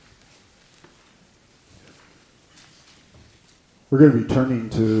We're going to be turning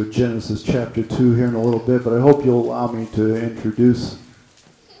to Genesis chapter 2 here in a little bit, but I hope you'll allow me to introduce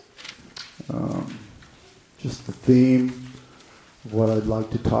just the theme of what I'd like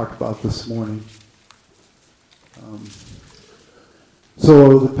to talk about this morning.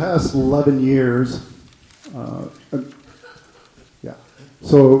 So the past 11 years,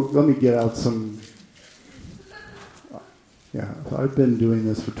 so let me get out some, I've been doing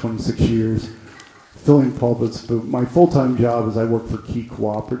this for 26 years. Filling pulpits, but my full-time job is I work for Key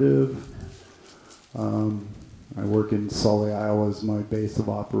Cooperative. I work in Sully, Iowa as my base of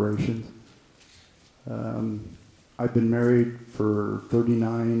operations. I've been married for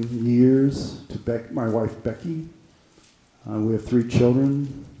 39 years to my wife Becky. We have 3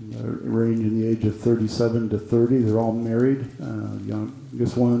 children, range in the age of 37 to 30. They're all married.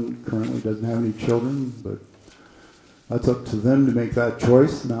 Youngest one currently doesn't have any children, but that's up to them to make that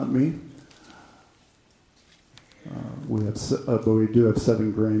choice, not me. But we do have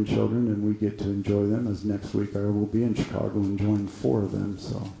 7 grandchildren, and we get to enjoy them, as next week I will be in Chicago enjoying 4 of them,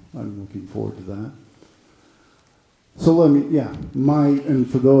 so I'm looking forward to that. So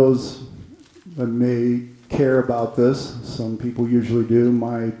and for those that may care about this, some people usually do,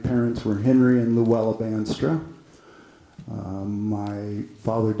 my parents were Henry and Luella Banstra. My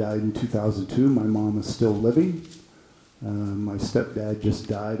father died in 2002, my mom is still living. My stepdad just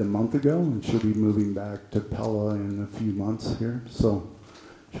died a month ago, and she'll be moving back to Pella in a few months here, so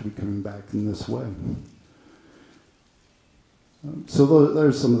she'll be coming back in this way. So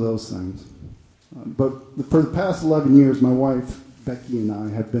there's some of those things. But for the past 11 years, my wife, Becky, and I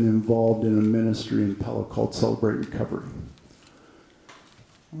have been involved in a ministry in Pella called Celebrate Recovery.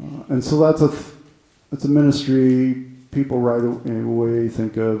 And so that's a ministry people right away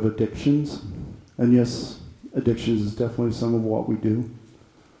think of addictions. And yes, addictions is definitely some of what we do.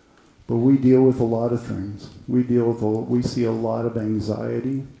 But we deal with a lot of things. We see a lot of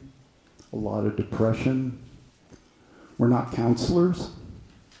anxiety, a lot of depression. We're not counselors.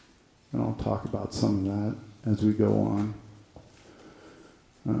 And I'll talk about some of that as we go on.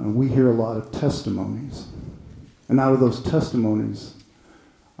 We hear a lot of testimonies. And out of those testimonies,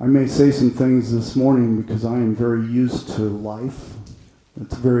 I may say some things this morning because I am very used to life.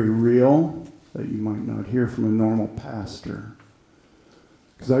 It's very real, that you might not hear from a normal pastor.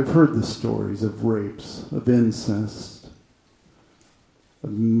 Because I've heard the stories of rapes, of incest,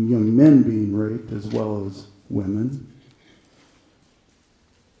 of young men being raped as well as women.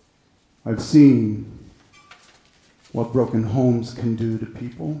 I've seen what broken homes can do to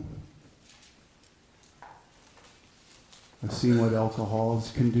people. I've seen what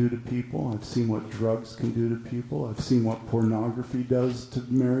alcohols can do to people. I've seen what drugs can do to people. I've seen what pornography does to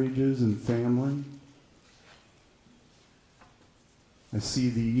marriages and family. I see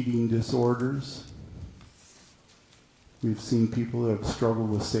the eating disorders. We've seen people that have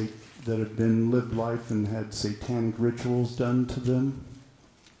struggled with that have lived life and had satanic rituals done to them.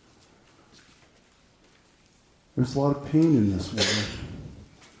 There's a lot of pain in this world.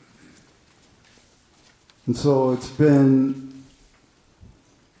 And so it's been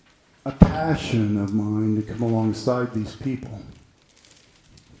a passion of mine to come alongside these people.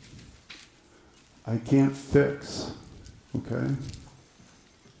 I can't fix, okay?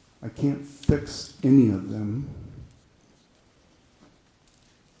 I can't fix any of them.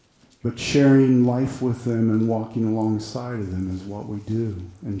 But sharing life with them and walking alongside of them is what we do.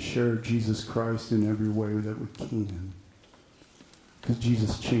 And share Jesus Christ in every way that we can. Because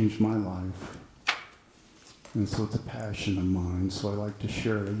Jesus changed my life. And so it's a passion of mine, so I like to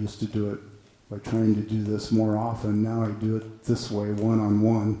share it. I used to do it by trying to do this more often. Now I do it this way,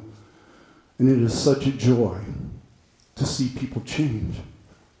 one-on-one. And it is such a joy to see people change.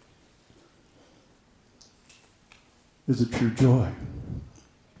 It's a true joy.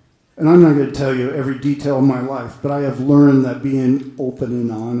 And I'm not going to tell you every detail of my life, but I have learned that being open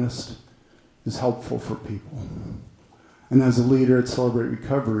and honest is helpful for people. And as a leader at Celebrate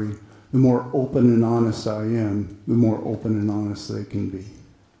Recovery, the more open and honest I am, the more open and honest they can be.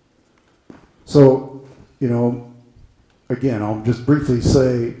 So, again, I'll just briefly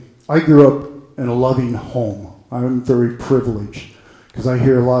say, I grew up in a loving home. I'm very privileged because I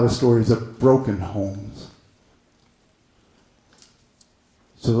hear a lot of stories of broken homes.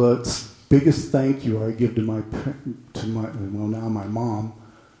 So that's the biggest thank you I give to my mom,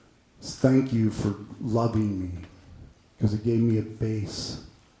 is thank you for loving me, because it gave me a base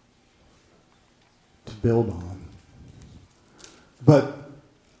to build on. But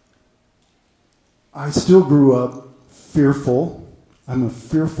I still grew up fearful. I'm a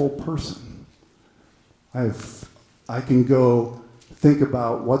fearful person. I can go think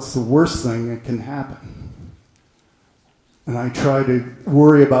about what's the worst thing that can happen. And I try to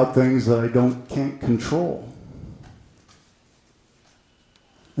worry about things that I can't control.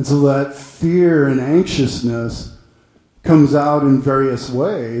 And so that fear and anxiousness comes out in various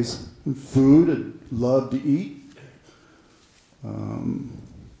ways. Food, I love to eat.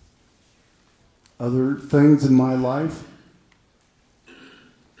 Other things in my life.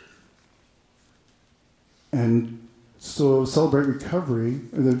 And so Celebrate Recovery,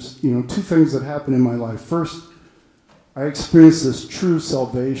 there's two things that happen in my life. First, I experienced this true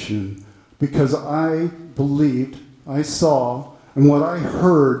salvation because I believed, I saw, and what I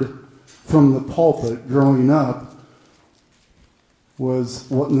heard from the pulpit growing up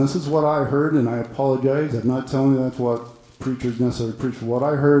was, and this is what I heard, and I apologize, I'm not telling you that's what preachers necessarily preach. What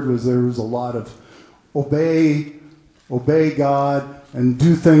I heard was there was a lot of obey God and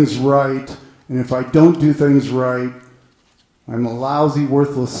do things right, and if I don't do things right, I'm a lousy,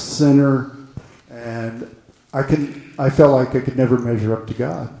 worthless sinner, and I felt like I could never measure up to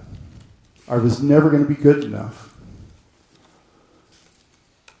God. I was never going to be good enough.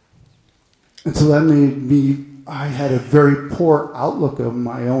 And so that made I had a very poor outlook of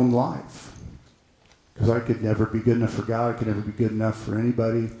my own life. Because I could never be good enough for God. I could never be good enough for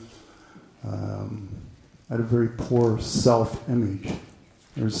anybody. I had a very poor self-image.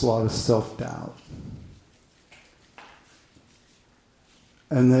 There's a lot of self-doubt.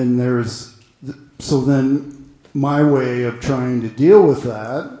 And then then my way of trying to deal with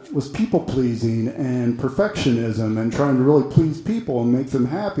that was people-pleasing and perfectionism and trying to really please people and make them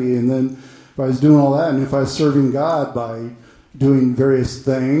happy. And then if I was doing all that, and if I was serving God by doing various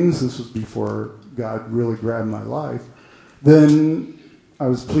things, this was before God really grabbed my life, then I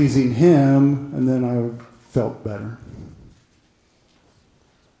was pleasing Him, and then I felt better.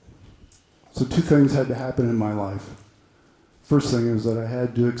 So 2 things had to happen in my life. First thing is that I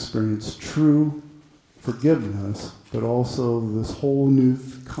had to experience true forgiveness, but also this whole new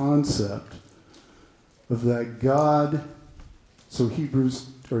concept of that God. So Hebrews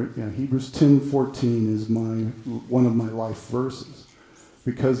 10:14 is one of my life verses,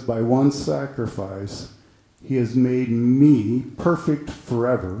 because by one sacrifice He has made me perfect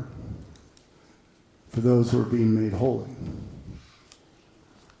forever for those who are being made holy.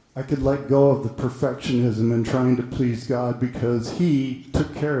 I could let go of the perfectionism and trying to please God because He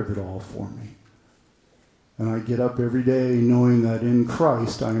took care of it all for me. And I get up every day knowing that in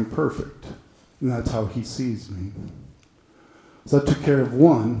Christ I am perfect. And that's how He sees me. So that took care of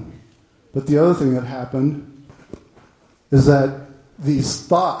one. But the other thing that happened is that these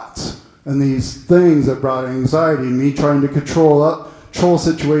thoughts and these things that brought anxiety, me trying to control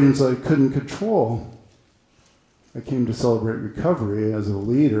situations that I couldn't control, I came to Celebrate Recovery as a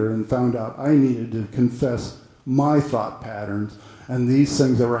leader and found out I needed to confess my thought patterns and these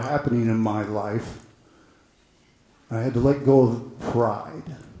things that were happening in my life. I had to let go of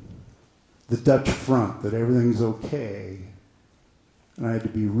pride, the Dutch front, that everything's okay. And I had to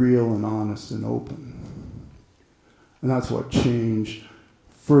be real and honest and open. And that's what changed,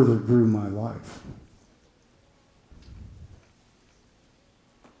 further grew my life.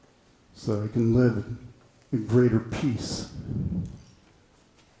 So I can live in greater peace,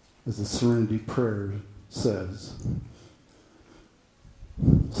 as the Serenity Prayer says.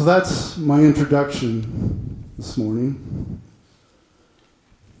 So that's my introduction this morning.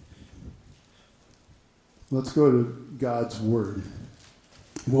 Let's go to God's Word.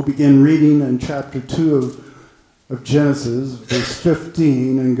 We'll begin reading in chapter 2 of Genesis, verse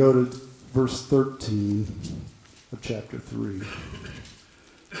 15, and go to verse 13 of chapter 3.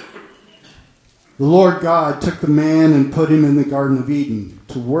 The Lord God took the man and put him in the Garden of Eden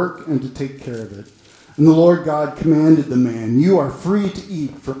to work and to take care of it. And the Lord God commanded the man, "You are free to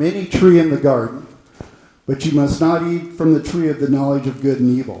eat from any tree in the garden, but you must not eat from the tree of the knowledge of good and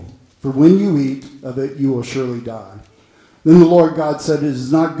evil. For when you eat of it, you will surely die." Then the Lord God said, "It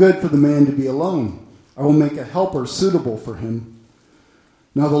is not good for the man to be alone. I will make a helper suitable for him."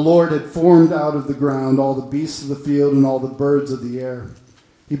 Now the Lord had formed out of the ground all the beasts of the field and all the birds of the air.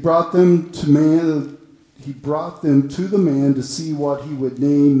 He brought them to the man to see what he would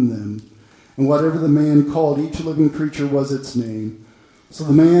name them. And whatever the man called each living creature was its name. So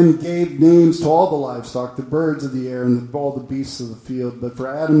the man gave names to all the livestock, the birds of the air, and all the beasts of the field. But for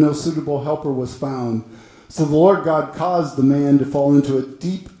Adam no suitable helper was found. So the Lord God caused the man to fall into a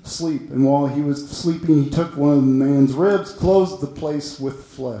deep sleep. And while he was sleeping, He took one of the man's ribs, closed the place with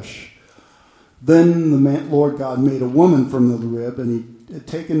flesh. Then the Lord God made a woman from the rib, and He had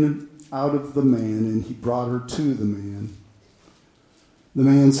taken it out of the man, and He brought her to the man. The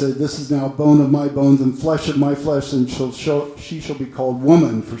man said, "This is now bone of my bones and flesh of my flesh, and she shall be called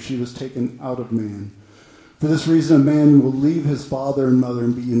woman, for she was taken out of man. For this reason, a man will leave his father and mother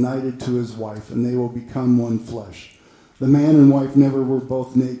and be united to his wife, and they will become one flesh. The man and wife were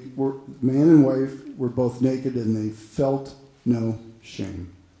both naked, and they felt no shame.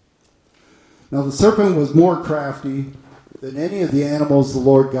 Now the serpent was more crafty than any of the animals the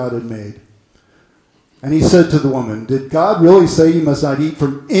Lord God had made. And he said to the woman, "Did God really say you must not eat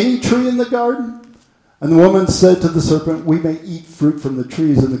from any tree in the garden?" And the woman said to the serpent, "We may eat fruit from the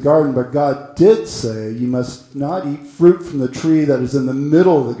trees in the garden, but God did say you must not eat fruit from the tree that is in the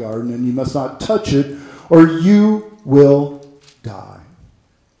middle of the garden, and you must not touch it, or you will die."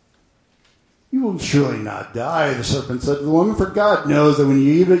 "You will surely not die," the serpent said to the woman, "for God knows that when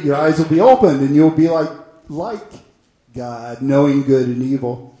you eat it, your eyes will be opened, and you will be like God, knowing good and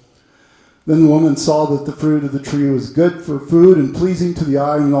evil." Then the woman saw that the fruit of the tree was good for food and pleasing to the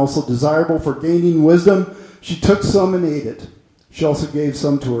eye and also desirable for gaining wisdom. She took some and ate it. She also gave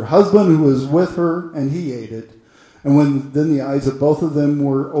some to her husband who was with her, and he ate it. And then the eyes of both of them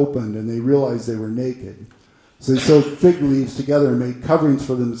were opened, and they realized they were naked. So they sewed fig leaves together and made coverings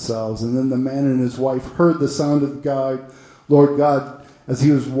for themselves. And then the man and his wife heard the sound of Lord God, as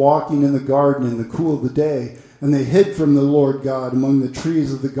he was walking in the garden in the cool of the day. And they hid from the Lord God among the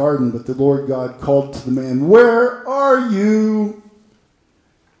trees of the garden. But the Lord God called to the man, "Where are you?"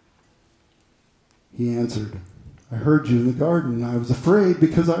 He answered, "I heard you in the garden, and I was afraid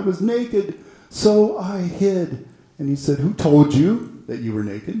because I was naked, so I hid." And he said, "Who told you that you were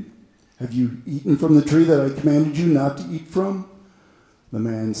naked? Have you eaten from the tree that I commanded you not to eat from?" The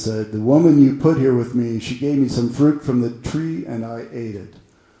man said, "The woman you put here with me, she gave me some fruit from the tree, and I ate it."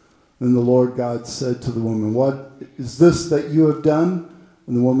 Then the Lord God said to the woman, "What is this that you have done?"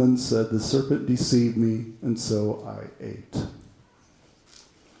 And the woman said, "The serpent deceived me, and so I ate."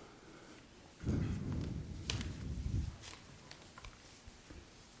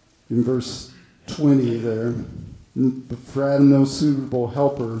 In verse 20 there, for Adam no suitable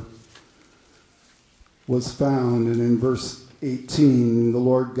helper was found. And in verse 18, the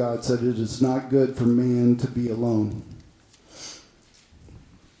Lord God said, "It is not good for man to be alone."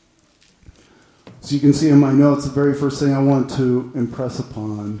 So you can see in my notes, the very first thing I want to impress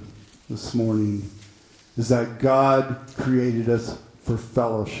upon this morning is that God created us for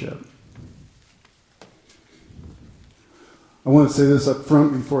fellowship. I want to say this up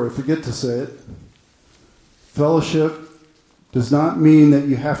front before I forget to say it. Fellowship does not mean that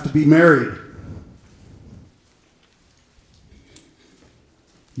you have to be married.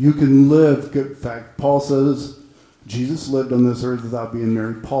 You can live, in fact, Paul says, Jesus lived on this earth without being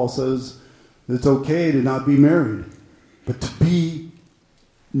married. Paul says, it's okay to not be married, but to be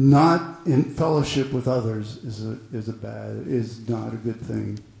not in fellowship with others is not a good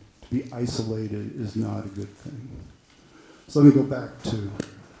thing. To be isolated is not a good thing. So let me go back to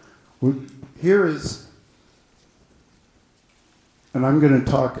here is, and I'm going to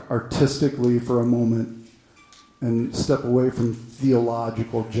talk artistically for a moment and step away from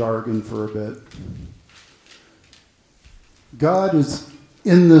theological jargon for a bit. God is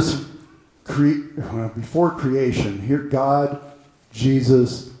in this. Before creation, here God,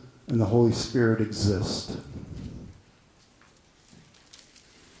 Jesus, and the Holy Spirit exist.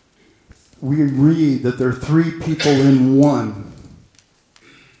 We read that there are three people in one.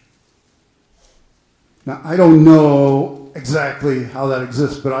 Now, I don't know exactly how that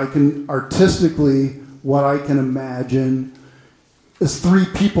exists, but I can artistically, what I can imagine is three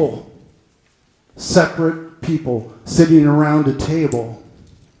people, separate people, sitting around a table,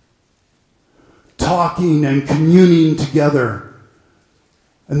 talking and communing together.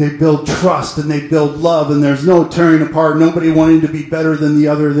 And they build trust and they build love, and there's no tearing apart, nobody wanting to be better than the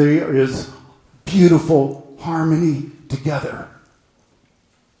other. There is beautiful harmony together.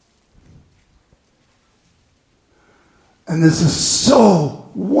 And this is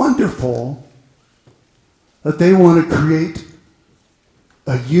so wonderful that they want to create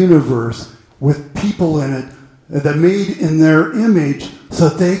a universe with people in it that made in their image so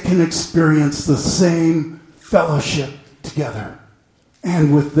that they can experience the same fellowship together.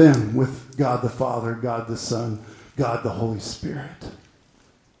 And with them, with God the Father, God the Son, God the Holy Spirit.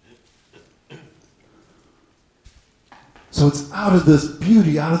 So it's out of this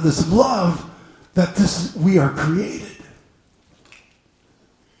beauty, out of this love, that we are created.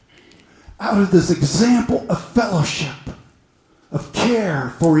 Out of this example of fellowship, of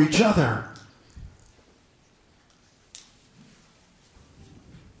care for each other.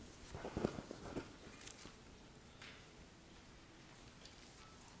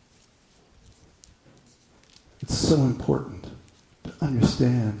 It's so important to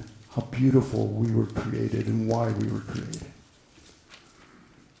understand how beautiful we were created and why we were created.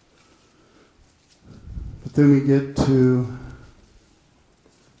 But then we get to,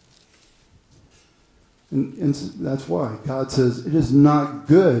 and that's why God says it is not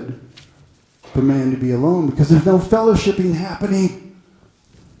good for man to be alone, because there's no fellowshipping happening.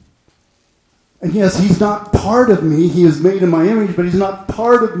 And yes, he's not part of me. He is made in my image, but he's not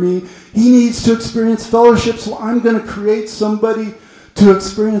part of me. He needs to experience fellowship, so I'm going to create somebody to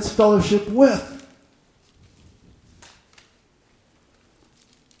experience fellowship with.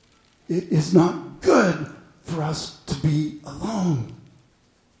 It is not good for us to be alone.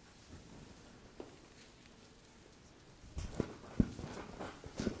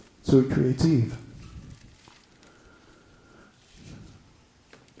 So he creates Eve.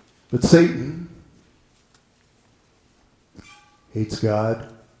 But Satan hates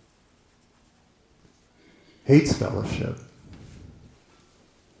God, hates fellowship.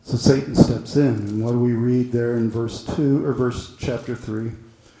 So Satan steps in. And what do we read there in chapter 3?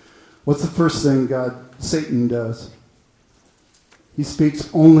 What's the first thing Satan does? He speaks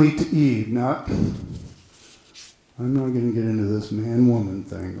only to Eve, I'm not going to get into this man-woman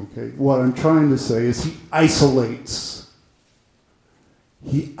thing, okay? What I'm trying to say is he isolates.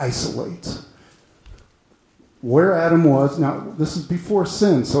 He isolates. Where Adam was, now this is before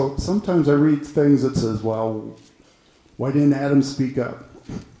sin, so sometimes I read things that says, well, why didn't Adam speak up?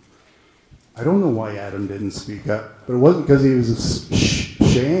 I don't know why Adam didn't speak up, but it wasn't because he was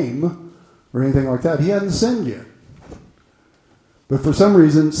ashamed or anything like that. He hadn't sinned yet. But for some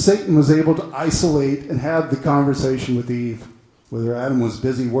reason, Satan was able to isolate and have the conversation with Eve. Whether Adam was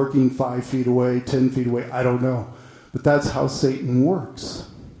busy working 5 feet away, 10 feet away, I don't know. But that's how Satan works.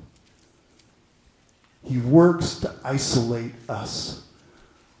 He works to isolate us.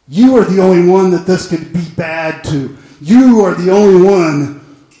 You are the only one that this could be bad to. You are the only one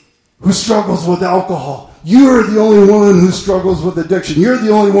who struggles with alcohol. You are the only one who struggles with addiction. You're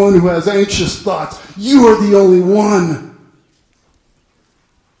the only one who has anxious thoughts. You are the only one.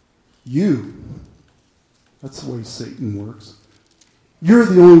 You. That's the way Satan works. You're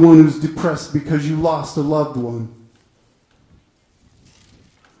the only one who's depressed because you lost a loved one.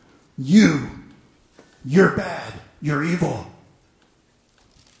 You're bad. You're evil.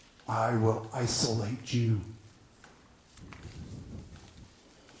 I will isolate you.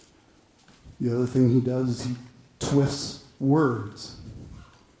 The other thing he does is he twists words.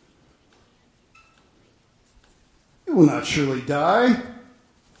 You will not surely die.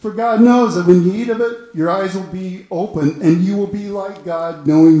 For God knows that when you eat of it, your eyes will be open, and you will be like God,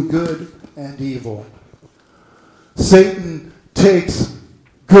 knowing good and evil. Satan takes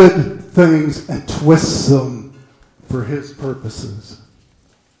good things and twists them for his purposes.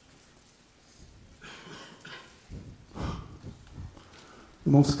 The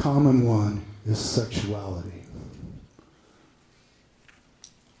most common one is sexuality.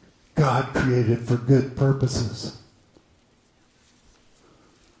 God created it for good purposes.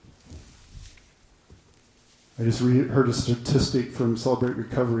 I just heard a statistic from Celebrate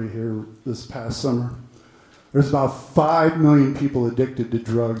Recovery here this past summer. There's about 5 million people addicted to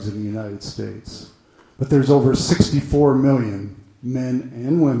drugs in the United States. But there's over 64 million men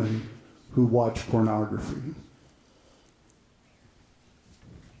and women who watch pornography.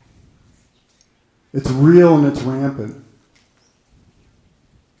 It's real and it's rampant.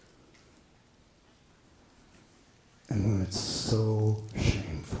 And when it's so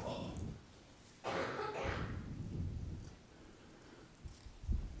shameful.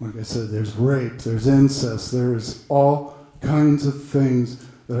 Like I said, there's rape, there's incest, there's all kinds of things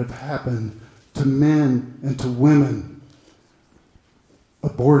that have happened to men and to women.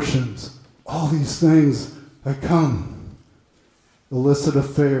 Abortions, all these things that come. Illicit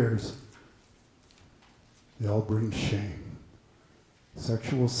affairs. They all bring shame.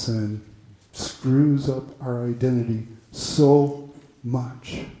 Sexual sin screws up our identity so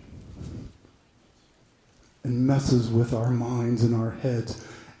much and messes with our minds and our heads.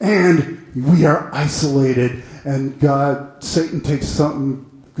 And we are isolated, and Satan takes something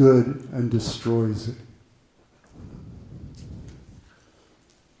good and destroys it.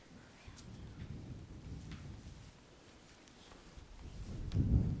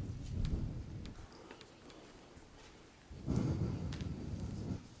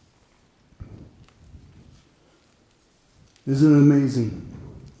 Isn't it amazing?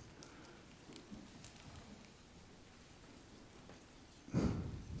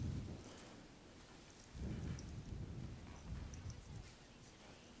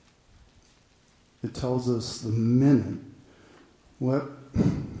 It tells us the minute. What?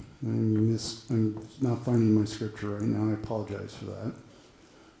 I'm not finding my scripture right now. I apologize for that.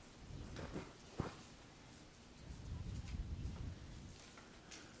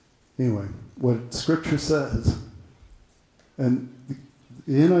 Anyway, what Scripture says, and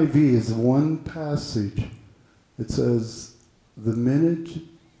the NIV is one passage. It says, the minute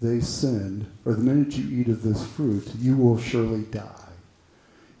they sinned, or the minute you eat of this fruit, you will surely die.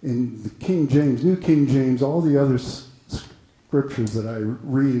 In the King James, New King James, all the other scriptures that I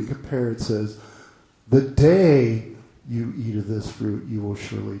read and compare, it says, the day you eat of this fruit, you will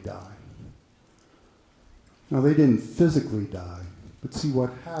surely die. Now, they didn't physically die, but see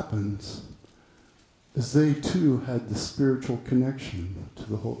what happens is they too had the spiritual connection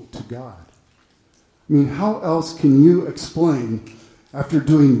to God. I mean, how else can you explain, after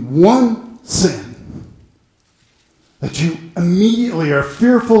doing one sin, that you immediately are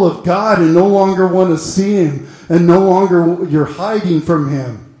fearful of God and no longer want to see Him, and no longer you're hiding from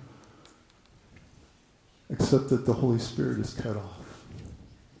Him, except that the Holy Spirit is cut off.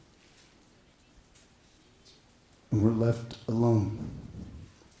 And we're left alone.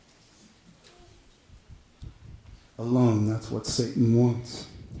 Alone, that's what Satan wants.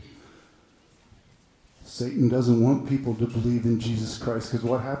 Satan doesn't want people to believe in Jesus Christ, because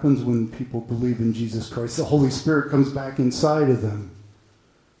what happens when people believe in Jesus Christ? The Holy Spirit comes back inside of them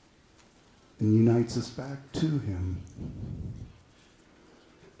and unites us back to Him.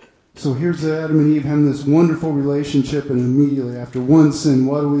 So here's Adam and Eve having this wonderful relationship, and immediately after one sin,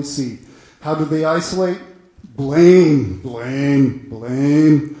 what do we see? How do they isolate? Blame, blame,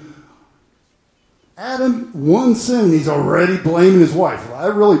 blame. Adam, one sin, he's already blaming his wife. Well,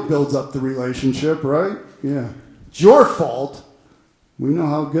 that really builds up the relationship, right? Yeah. It's your fault. We know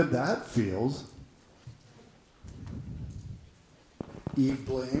how good that feels. Eve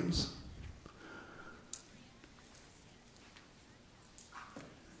blames.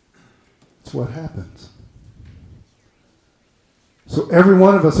 That's what happens. So every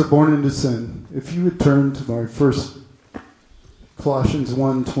one of us are born into sin. If you would turn to my first Colossians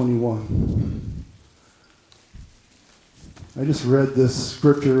 1:21. I just read this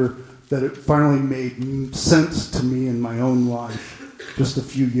scripture that it finally made sense to me in my own life just a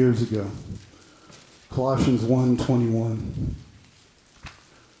few years ago. Colossians 1:21.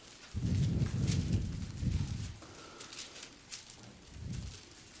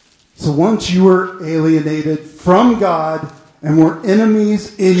 So once you were alienated from God and were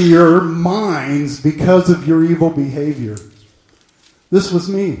enemies in your minds because of your evil behavior. This was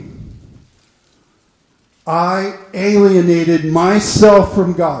me. I alienated myself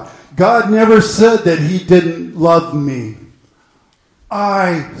from God. God never said that He didn't love me.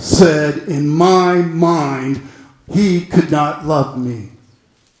 I said in my mind He could not love me.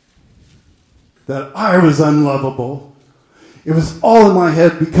 That I was unlovable. It was all in my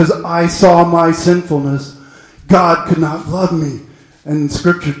head because I saw my sinfulness. God could not love me. And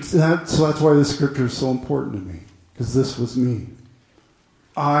Scripture, so that's why the Scripture is so important to me. Because this was me.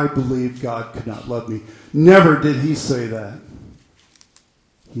 I believed God could not love me. Never did He say that.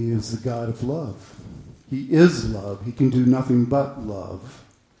 He is the God of love. He is love. He can do nothing but love.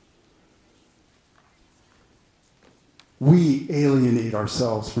 We alienate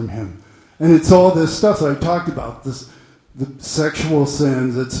ourselves from Him. And it's all this stuff that I talked about, the sexual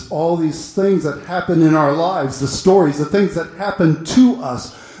sins. It's all these things that happen in our lives, the stories, the things that happen to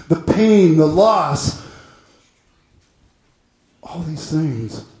us, the pain, the loss. All these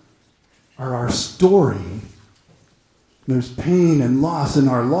things are our story. There's pain and loss in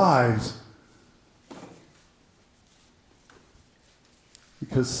our lives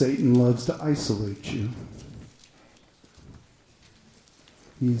because Satan loves to isolate you.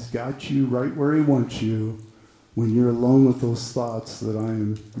 He's got you right where he wants you when you're alone with those thoughts that I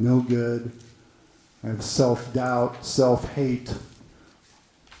am no good, I have self-doubt, self-hate.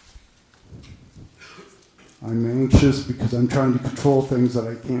 I'm anxious because I'm trying to control things that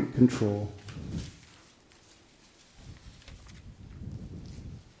I can't control.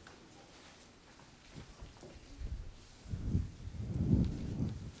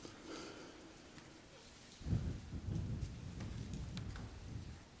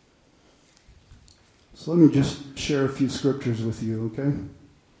 So let me just share a few scriptures with you, okay?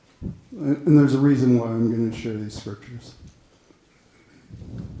 And there's a reason why I'm going to share these scriptures.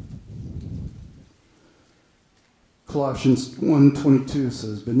 Colossians 1:22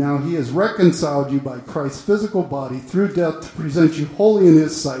 says, "But now He has reconciled you by Christ's physical body through death to present you holy in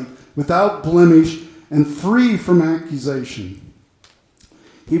His sight, without blemish and free from accusation."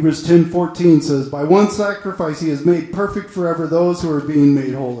 Hebrews 10:14 says, "By one sacrifice He has made perfect forever those who are being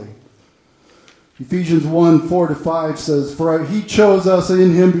made holy." Ephesians 1:4-5 says, "For He chose us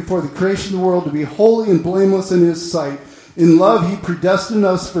in Him before the creation of the world to be holy and blameless in His sight. In love He predestined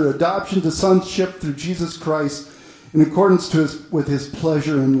us for adoption to sonship through Jesus Christ, in accordance with his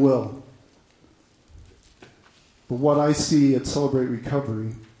pleasure and will. But what I see at Celebrate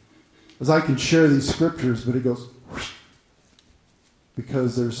Recovery is I can share these scriptures, but it goes whoosh,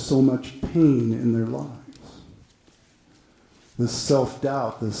 because there's so much pain in their lives. This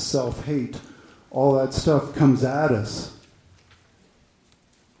self-doubt, this self-hate, all that stuff comes at us.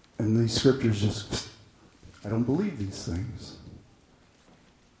 And these scriptures just, I don't believe these things.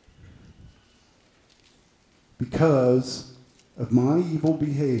 Because of my evil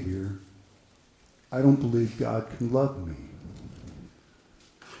behavior, I don't believe God can love me.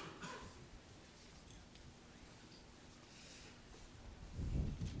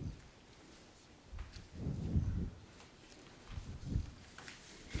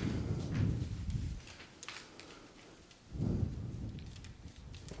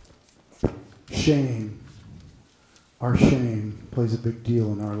 Shame. Our shame plays a big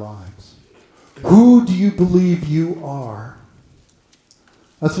deal in our lives. Who do you believe you are?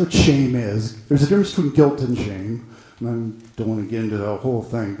 That's what shame is. There's a difference between guilt and shame. And I don't want to get into the whole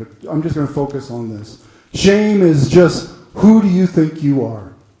thing, but I'm just going to focus on this. Shame is just, who do you think you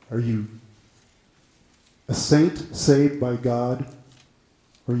are? Are you a saint saved by God?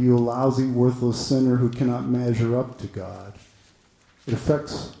 Or are you a lousy, worthless sinner who cannot measure up to God? It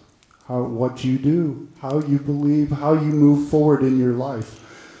affects what you do, how you believe, how you move forward in your life.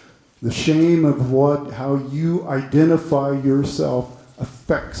 The shame of how you identify yourself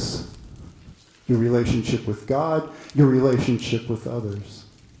affects your relationship with God, your relationship with others.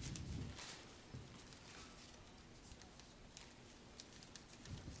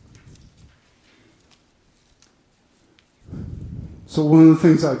 So one of the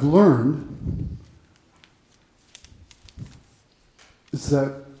things I've learned is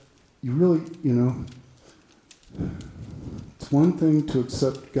that you really, it's one thing to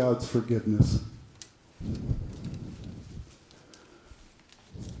accept God's forgiveness.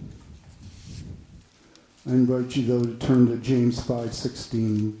 I invite you, though, to turn to James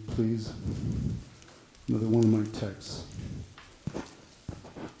 5:16, please. Another one of my texts.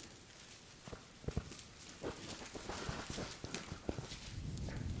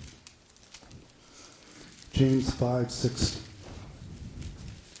 James 5:16.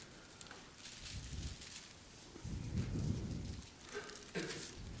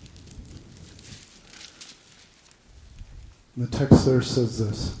 The text there says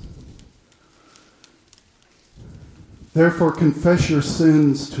this. Therefore confess your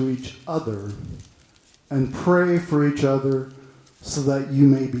sins to each other and pray for each other so that you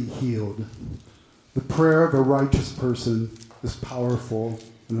may be healed. The prayer of a righteous person is powerful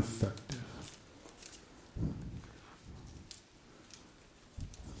and effective.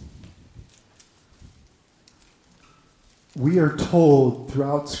 We are told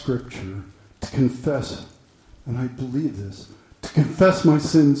throughout Scripture to confess, and I believe this, to confess my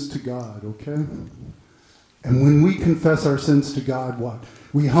sins to God, okay? And when we confess our sins to God, what?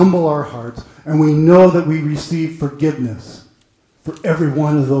 We humble our hearts, and we know that we receive forgiveness for every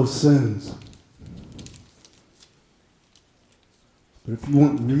one of those sins. But if you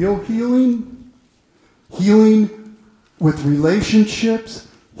want real healing, healing with relationships,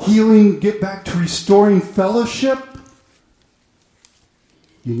 healing, get back to restoring fellowship,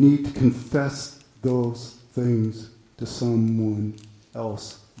 you need to confess those things to someone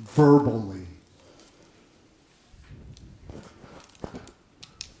else verbally.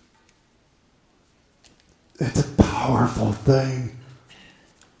 It's a powerful thing.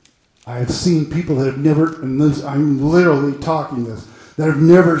 I have seen people that have never, and this, I'm literally talking this, that have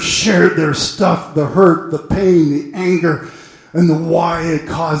never shared their stuff, the hurt, the pain, the anger, and the why it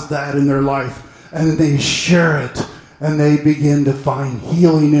caused that in their life. And they share it, and they begin to find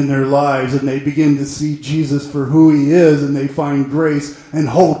healing in their lives, and they begin to see Jesus for who he is, and they find grace and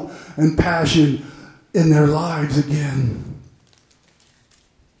hope and passion in their lives again.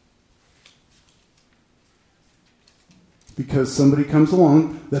 Because somebody comes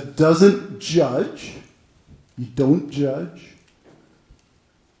along that doesn't judge. You don't judge.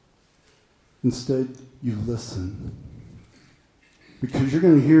 Instead, you listen. Because you're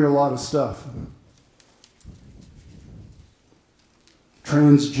going to hear a lot of stuff.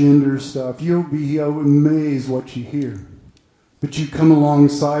 Transgender stuff. You'll be amazed what you hear. But you come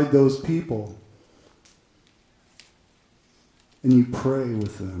alongside those people. And you pray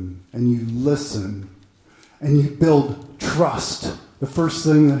with them. And you listen. And you build trust. The first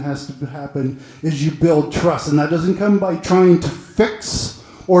thing that has to happen is you build trust. And that doesn't come by trying to fix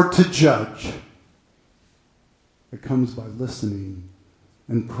or to judge. It comes by listening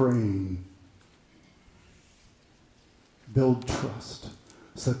and praying. Build trust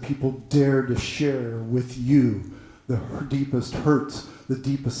so that people dare to share with you the deepest hurts, the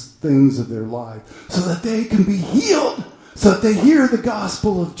deepest things of their life, so that they can be healed, so that they hear the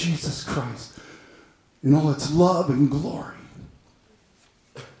gospel of Jesus Christ in all its love and glory.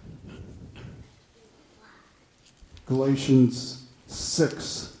 Galatians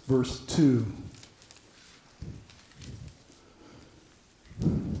 6, verse 2.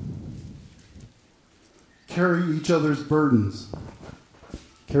 Carry each other's burdens.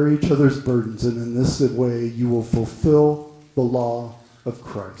 Carry each other's burdens, and in this way you will fulfill the law of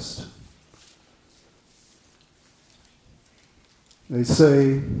Christ. They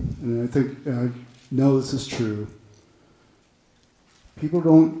say, and I know this is true, people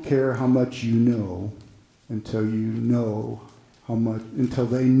don't care how much you know until they know how much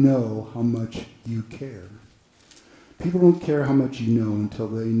you care. People don't care how much you know until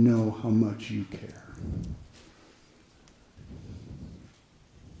they know how much you care.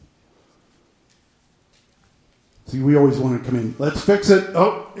 See, we always want to come in. Let's fix it.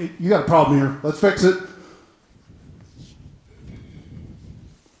 Oh, you got a problem here. Let's fix it.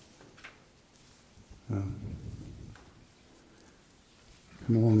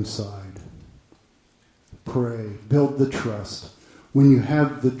 Come alongside. Pray. Build the trust. When you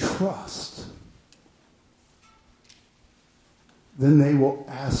have the trust, then they will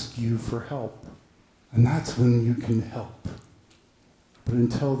ask you for help. And that's when you can help. But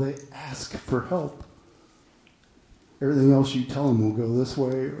until they ask for help, everything else you tell them will go this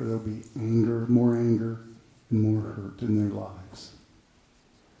way, or there'll be anger, and more hurt in their lives.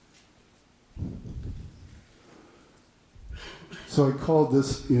 So I called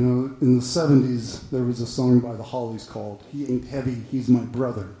this, in the 70s, there was a song by the Hollies called "He Ain't Heavy, He's My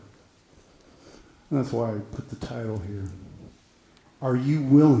Brother." And that's why I put the title here. Are you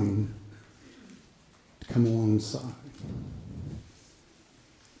willing to come alongside,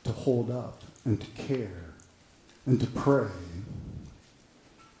 to hold up, and to care, and to pray,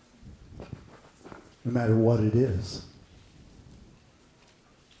 no matter what it is?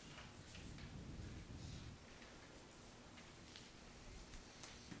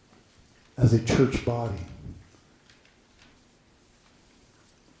 As a church body,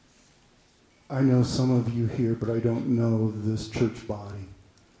 I know some of you here, but I don't know this church body.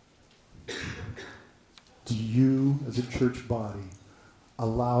 Do you, as a church body,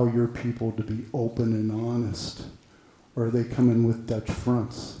 allow your people to be open and honest? Or are they coming with Dutch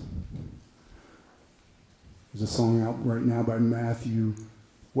fronts? There's a song out right now by Matthew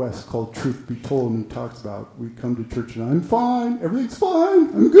West called "Truth Be Told," and he talks about, we come to church and I'm fine, everything's fine,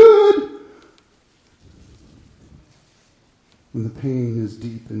 I'm good. When the pain is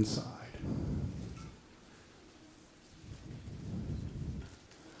deep inside.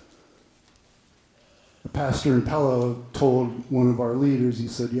 A pastor in Pella told one of our leaders, he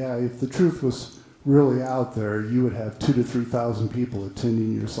said, yeah, if the truth was really out there, you would have 2,000 to 3,000 people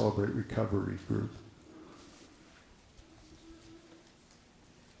attending your Celebrate Recovery group.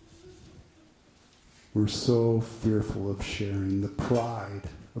 We're so fearful of sharing, the pride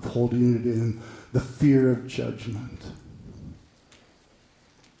of holding it in, the fear of judgment.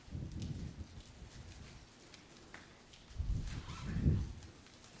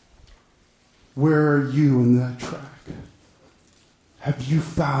 Where are you in that track? Have you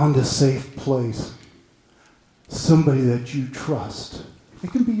found a safe place? Somebody that you trust.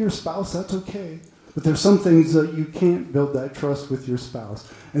 It can be your spouse, that's okay. But there's some things that you can't build that trust with your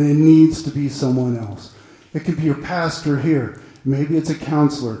spouse. And it needs to be someone else. It could be your pastor here. Maybe it's a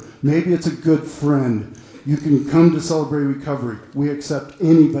counselor. Maybe it's a good friend. You can come to Celebrate Recovery. We accept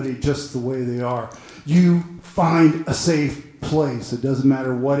anybody just the way they are. You find a safe place. It doesn't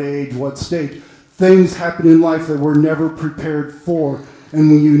matter what age, what stage. Things happen in life that we're never prepared for, and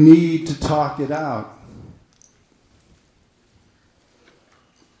when you need to talk it out.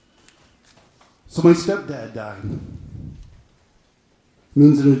 So my stepdad died. It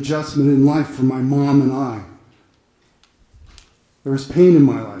means an adjustment in life for my mom and I. There was pain in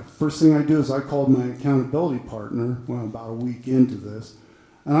my life. First thing I do is I called my accountability partner, about a week into this,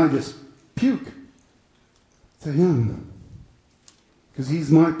 and I just puke to him. Because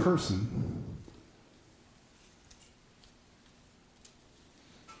he's my person.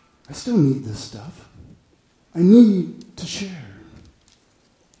 I still need this stuff. I need to share.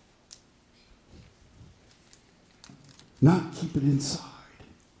 Not keep it inside.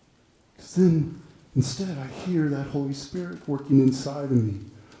 Because then, instead, I hear that Holy Spirit working inside of me.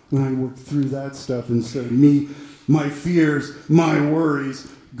 When I work through that stuff, instead of me, my fears, my worries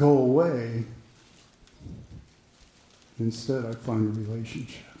go away. Instead, I find a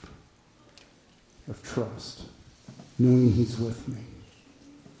relationship of trust, knowing He's with me.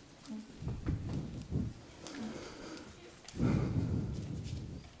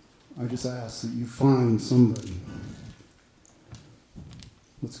 I just ask that you find somebody.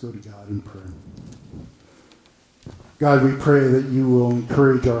 Let's go to God in prayer. God, we pray that you will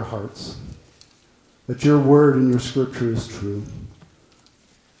encourage our hearts, that your word and your scripture is true,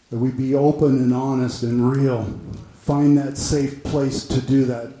 that we be open and honest and real, find that safe place to do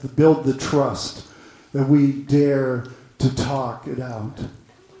that, to build the trust, that we dare to talk it out.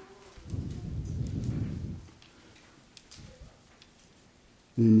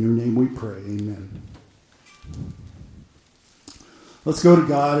 In your name we pray, amen. Let's go to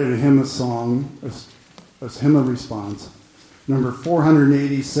God in a hymn of song, a hymn of response. Number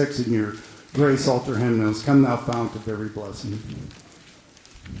 486 in your Grace Altar hymnals, Come Thou Fount of Every Blessing.